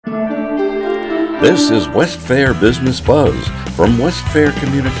This is West Fair Business Buzz from West Fair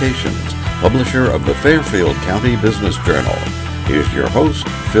Communications, publisher of the Fairfield County Business Journal. Here's your host,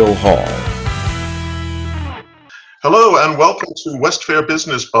 Phil Hall. Hello and welcome to West Fair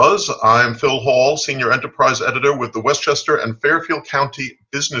Business Buzz. I'm Phil Hall, Senior Enterprise Editor with the Westchester and Fairfield County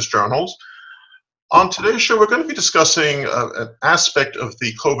Business Journals. On today's show, we're going to be discussing an aspect of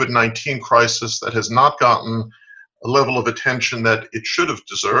the COVID-19 crisis that has not gotten a level of attention that it should have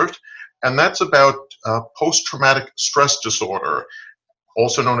deserved, and that's about post-traumatic stress disorder,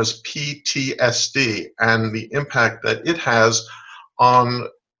 also known as PTSD, and the impact that it has on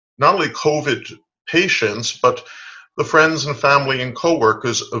not only COVID patients, but the friends and family and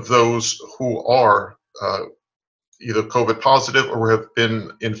coworkers of those who are either COVID positive or have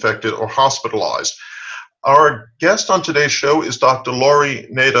been infected or hospitalized. Our guest on today's show is Dr. Laurie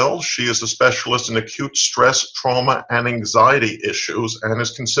Nadel. She is a specialist in acute stress, trauma, and anxiety issues and is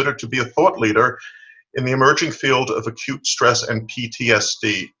considered to be a thought leader in the emerging field of acute stress and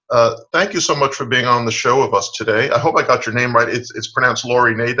PTSD. Thank you so much for being on the show with us today. I hope I got your name right. It's pronounced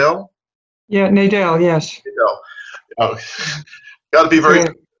Laurie Nadel? Yeah, Nadel, yes. Nadel. Got to be very...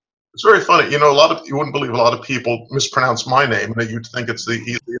 Right. It's very funny. You know, you wouldn't believe a lot of people mispronounce my name, and you'd think it's the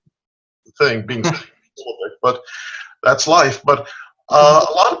easiest thing, being but that's life. But a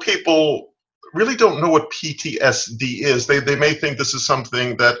lot of people really don't know what PTSD is. They may think this is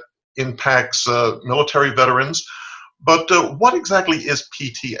something that impacts military veterans, but what exactly is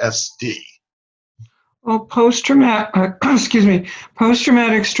PTSD? Well, post-traumatic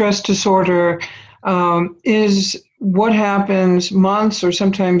stress disorder is what happens months or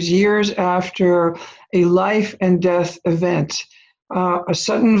sometimes years after a life and death event. A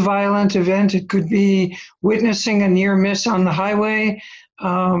sudden violent event. It could be witnessing a near miss on the highway.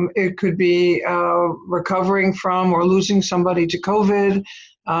 It could be recovering from or losing somebody to COVID.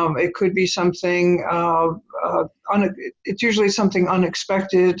 It could be something, it's usually something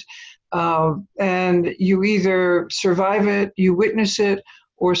unexpected. And you either survive it, you witness it,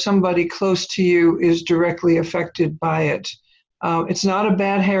 or somebody close to you is directly affected by it. It's not a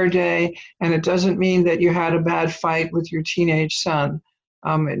bad hair day, and it doesn't mean that you had a bad fight with your teenage son.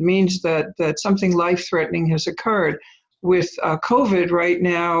 It means that something life-threatening has occurred. With COVID right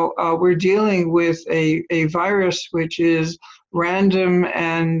now, we're dealing with a virus which is random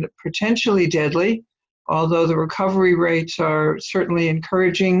and potentially deadly, although the recovery rates are certainly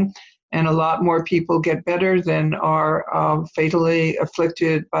encouraging, and a lot more people get better than are fatally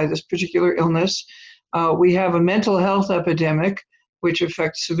afflicted by this particular illness. We have a mental health epidemic, which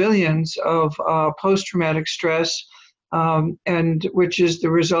affects civilians of post-traumatic stress, and which is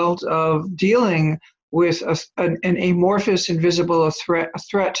the result of dealing with an amorphous, invisible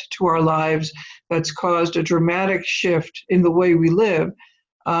threat to our lives that's caused a dramatic shift in the way we live.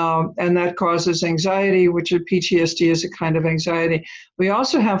 And that causes anxiety, which PTSD is a kind of anxiety. We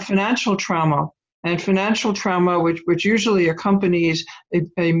also have financial trauma. And financial trauma, which usually accompanies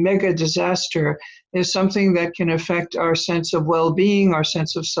a mega disaster, is something that can affect our sense of well-being, our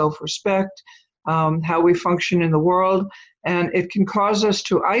sense of self-respect, how we function in the world. And it can cause us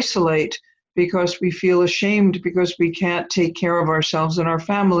to isolate because we feel ashamed because we can't take care of ourselves and our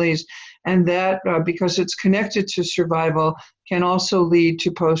families. And that, because it's connected to survival, can also lead to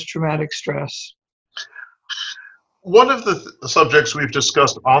post-traumatic stress. One of the subjects we've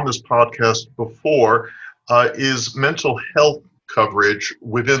discussed on this podcast before is mental health coverage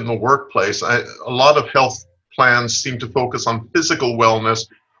within the workplace. A lot of health plans seem to focus on physical wellness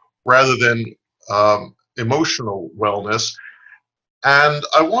rather than emotional wellness. And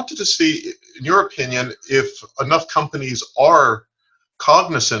I wanted to see, in your opinion, if enough companies are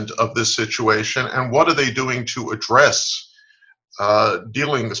cognizant of this situation, and what are they doing to address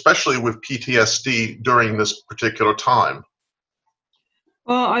dealing, especially with PTSD during this particular time?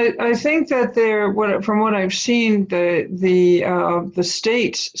 Well, I think that from what I've seen, the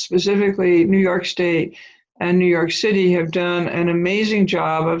states, specifically New York State and New York City, have done an amazing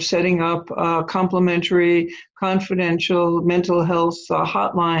job of setting up complimentary, confidential mental health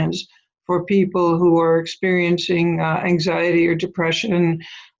hotlines for people who are experiencing anxiety or depression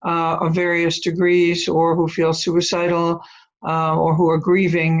of various degrees, or who feel suicidal, or who are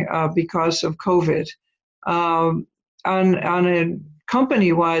grieving because of COVID. On a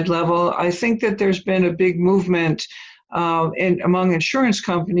company-wide level, I think that there's been a big movement among insurance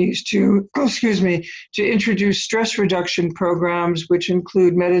companies to introduce stress reduction programs, which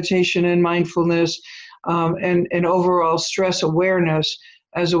include meditation and mindfulness, and overall stress awareness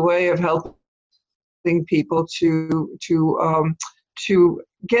as a way of helping people to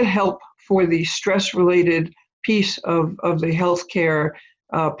get help for the stress-related piece of the healthcare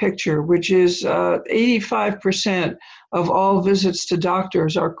picture, which is 85% of all visits to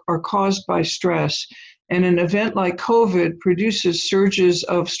doctors are caused by stress. And an event like COVID produces surges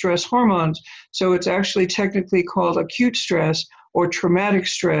of stress hormones. So it's actually technically called acute stress or traumatic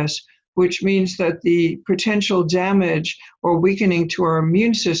stress, which means that the potential damage or weakening to our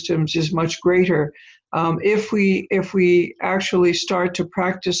immune systems is much greater. If we actually start to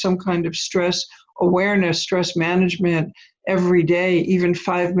practice some kind of stress awareness, stress management every day, even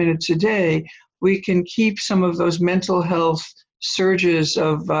 5 minutes a day, we can keep some of those mental health surges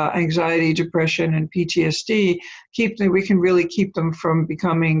of anxiety, depression, and PTSD. We can really keep them from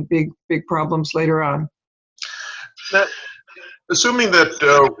becoming big problems later on. Now, assuming that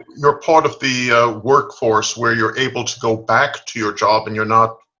you're part of the workforce where you're able to go back to your job and you're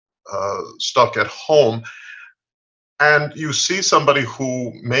not stuck at home, and you see somebody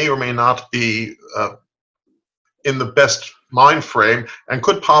who may or may not be in the best mind frame and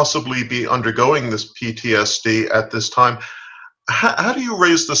could possibly be undergoing this PTSD at this time, how do you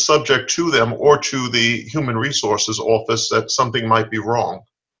raise the subject to them or to the Human Resources Office that something might be wrong?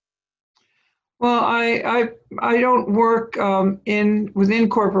 Well, I don't work within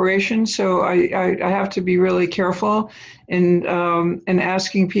corporations, so I have to be really careful in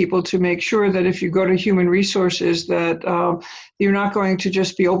asking people to make sure that if you go to Human Resources, that you're not going to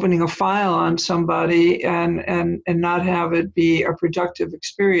just be opening a file on somebody and not have it be a productive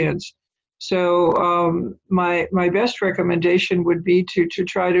experience. So my best recommendation would be to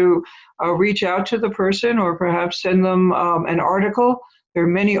try to reach out to the person or perhaps send them an article. There are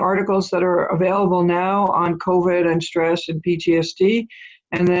many articles that are available now on COVID and stress and PTSD,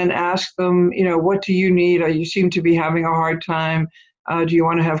 and then ask them, what do you need? You seem to be having a hard time. Do you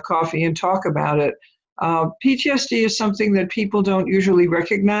want to have coffee and talk about it? PTSD is something that people don't usually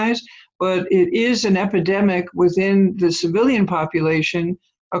recognize, but it is an epidemic within the civilian population,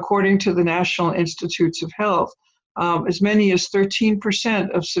 according to the National Institutes of Health. As many as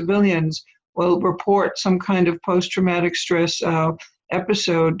 13% of civilians will report some kind of post-traumatic stress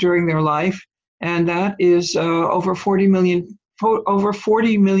episode during their life, and that is over 40 million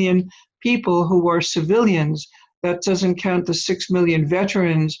people who are civilians. That doesn't count the 6 million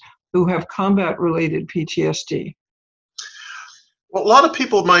veterans who have combat-related PTSD. Well, a lot of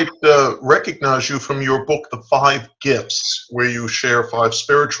people might recognize you from your book, The 5 Gifts, where you share 5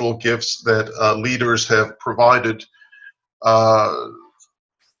 spiritual gifts that leaders have provided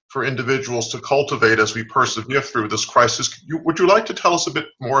for individuals to cultivate as we persevere through this crisis. Would you like to tell us a bit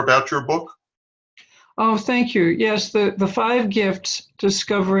more about your book? Oh, thank you. Yes, the 5 Gifts,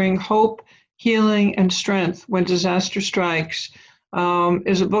 Discovering Hope, Healing, and Strength When Disaster Strikes,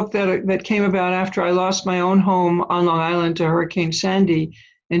 is a book that came about after I lost my own home on Long Island to Hurricane Sandy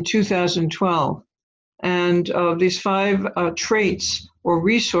in 2012. And these 5 traits or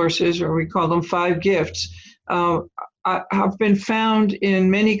resources, or we call them 5 gifts, have been found in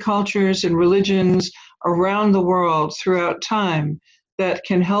many cultures and religions around the world throughout time that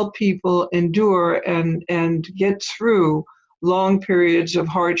can help people endure and get through long periods of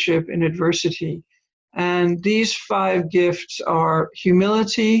hardship and adversity. And these 5 gifts are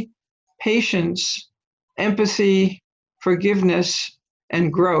humility, patience, empathy, forgiveness,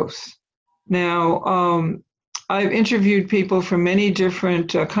 and growth. Now, I've interviewed people from many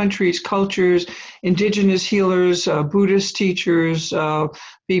different countries, cultures, indigenous healers, Buddhist teachers,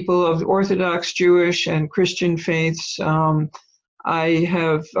 people of Orthodox, Jewish, and Christian faiths. I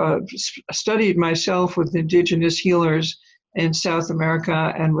have studied myself with indigenous healers in South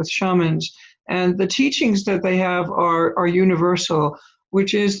America and with shamans. And the teachings that they have are universal,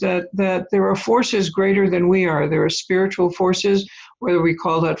 which is that there are forces greater than we are. There are spiritual forces, whether we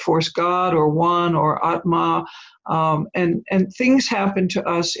call that force God or One or Atma, and things happen to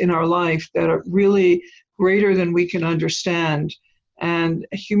us in our life that are really greater than we can understand. And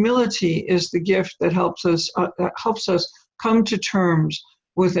humility is the gift that helps us come to terms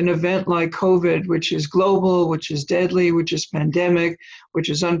with an event like COVID, which is global, which is deadly, which is pandemic, which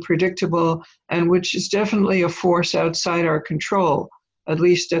is unpredictable, and which is definitely a force outside our control, at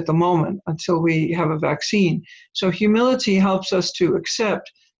least at the moment, until we have a vaccine. So humility helps us to accept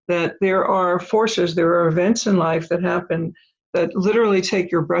that there are forces, there are events in life that happen that literally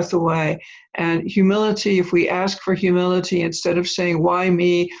take your breath away. And humility, if we ask for humility, instead of saying, why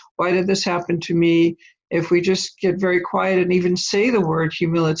me? Why did this happen to me? If we just get very quiet and even say the word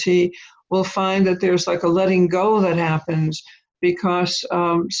humility, we'll find that there's like a letting go that happens, because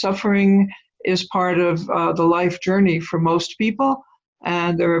suffering is part of the life journey for most people.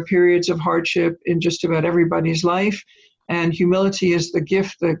 And there are periods of hardship in just about everybody's life. And humility is the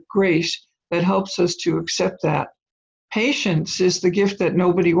gift, the grace that helps us to accept that. Patience is the gift that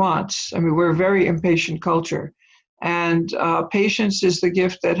nobody wants. I mean, we're a very impatient culture. And patience is the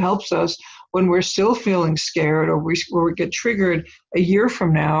gift that helps us when we're still feeling scared, or we get triggered a year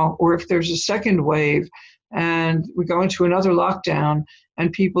from now, or if there's a second wave and we go into another lockdown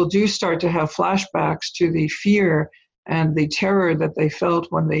and people do start to have flashbacks to the fear and the terror that they felt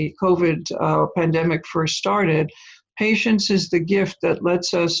when the COVID pandemic first started. Patience is the gift that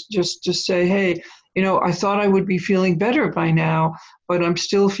lets us just say, hey, I thought I would be feeling better by now, but I'm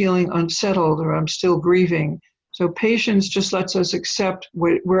still feeling unsettled, or I'm still grieving. So patience just lets us accept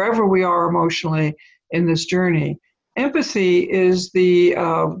wherever we are emotionally in this journey. Empathy is the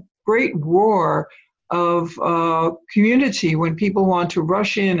great roar of community when people want to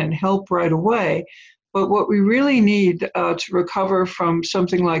rush in and help right away. But what we really need to recover from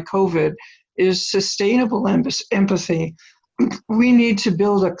something like COVID is sustainable empathy. We need to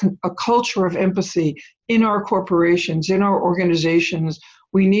build a culture of empathy in our corporations, in our organizations.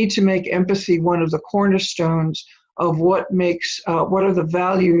 We need to make empathy one of the cornerstones of what are the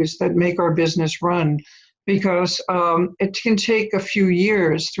values that make our business run. Because it can take a few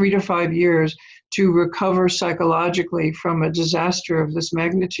years, 3 to 5 years, to recover psychologically from a disaster of this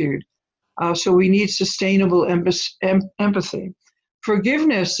magnitude. So we need sustainable empathy.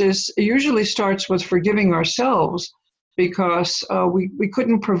 Forgiveness usually starts with forgiving ourselves, because we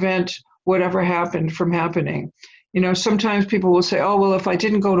couldn't prevent whatever happened from happening. Sometimes people will say, oh, well, if I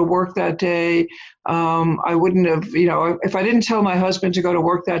didn't go to work that day, I wouldn't have, if I didn't tell my husband to go to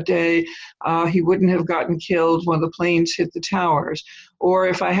work that day, he wouldn't have gotten killed when the planes hit the towers. Or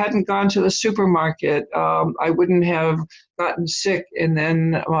if I hadn't gone to the supermarket, I wouldn't have gotten sick, and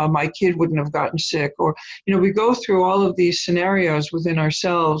then my kid wouldn't have gotten sick. Or, we go through all of these scenarios within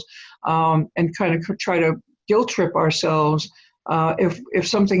ourselves and kind of try to guilt trip ourselves if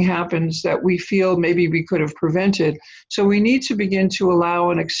something happens that we feel maybe we could have prevented. So we need to begin to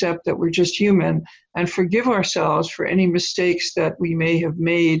allow and accept that we're just human, and forgive ourselves for any mistakes that we may have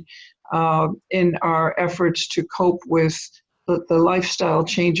made in our efforts to cope with the lifestyle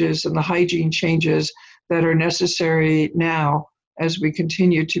changes and the hygiene changes that are necessary now as we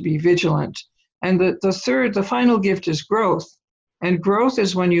continue to be vigilant. And the final gift is growth. And growth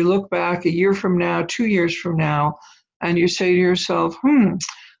is when you look back a year from now, 2 years from now, and you say to yourself,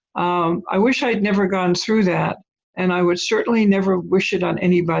 I wish I'd never gone through that. And I would certainly never wish it on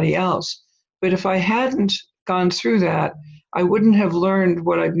anybody else. But if I hadn't gone through that, I wouldn't have learned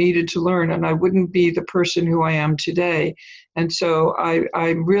what I've needed to learn, and I wouldn't be the person who I am today. And so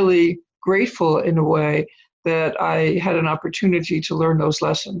I'm really grateful in a way that I had an opportunity to learn those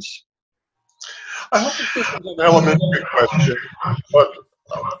lessons. I hope this is an elementary question, but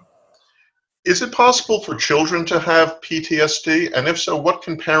is it possible for children to have PTSD? And if so, what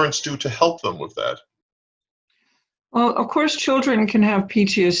can parents do to help them with that? Well, of course, children can have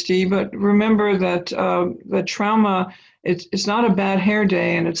PTSD, but remember that the trauma, it's not a bad hair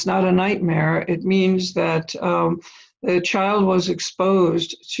day and it's not a nightmare. It means that the child was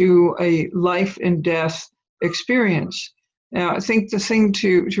exposed to a life and death experience. Now, I think the thing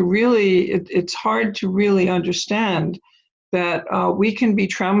to really, it's hard to really understand that we can be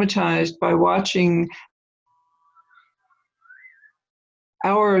traumatized by watching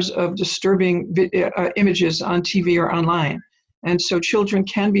hours of disturbing images on TV or online. And so children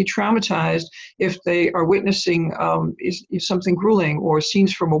can be traumatized if they are witnessing something grueling, or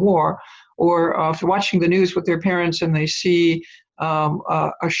scenes from a war, or if they're watching the news with their parents and they see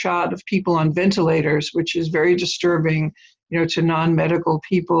a shot of people on ventilators, which is very disturbing, to non-medical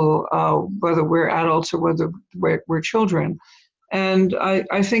people, whether we're adults or whether we're children. And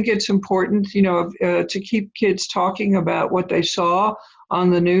I think it's important, to keep kids talking about what they saw on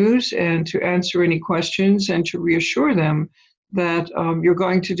the news, and to answer any questions, and to reassure them that you're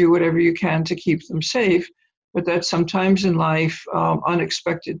going to do whatever you can to keep them safe, but that sometimes in life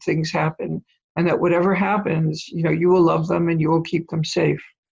unexpected things happen, and that whatever happens, you will love them and you will keep them safe.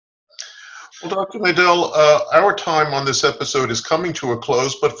 Well, Dr. Nadel, our time on this episode is coming to a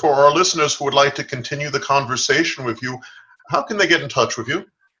close, but for our listeners who would like to continue the conversation with you, how can they get in touch with you?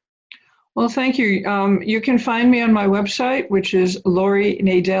 Well, thank you. You can find me on my website, which is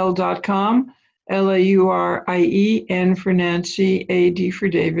laurienadel.com, LAURIEN for Nancy, AD for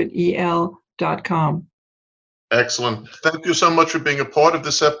David, EL.com. Excellent. Thank you so much for being a part of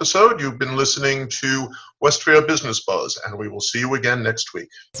this episode. You've been listening to West Fair Business Buzz, and we will see you again next week.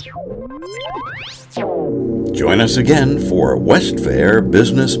 Join us again for West Fair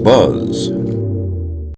Business Buzz.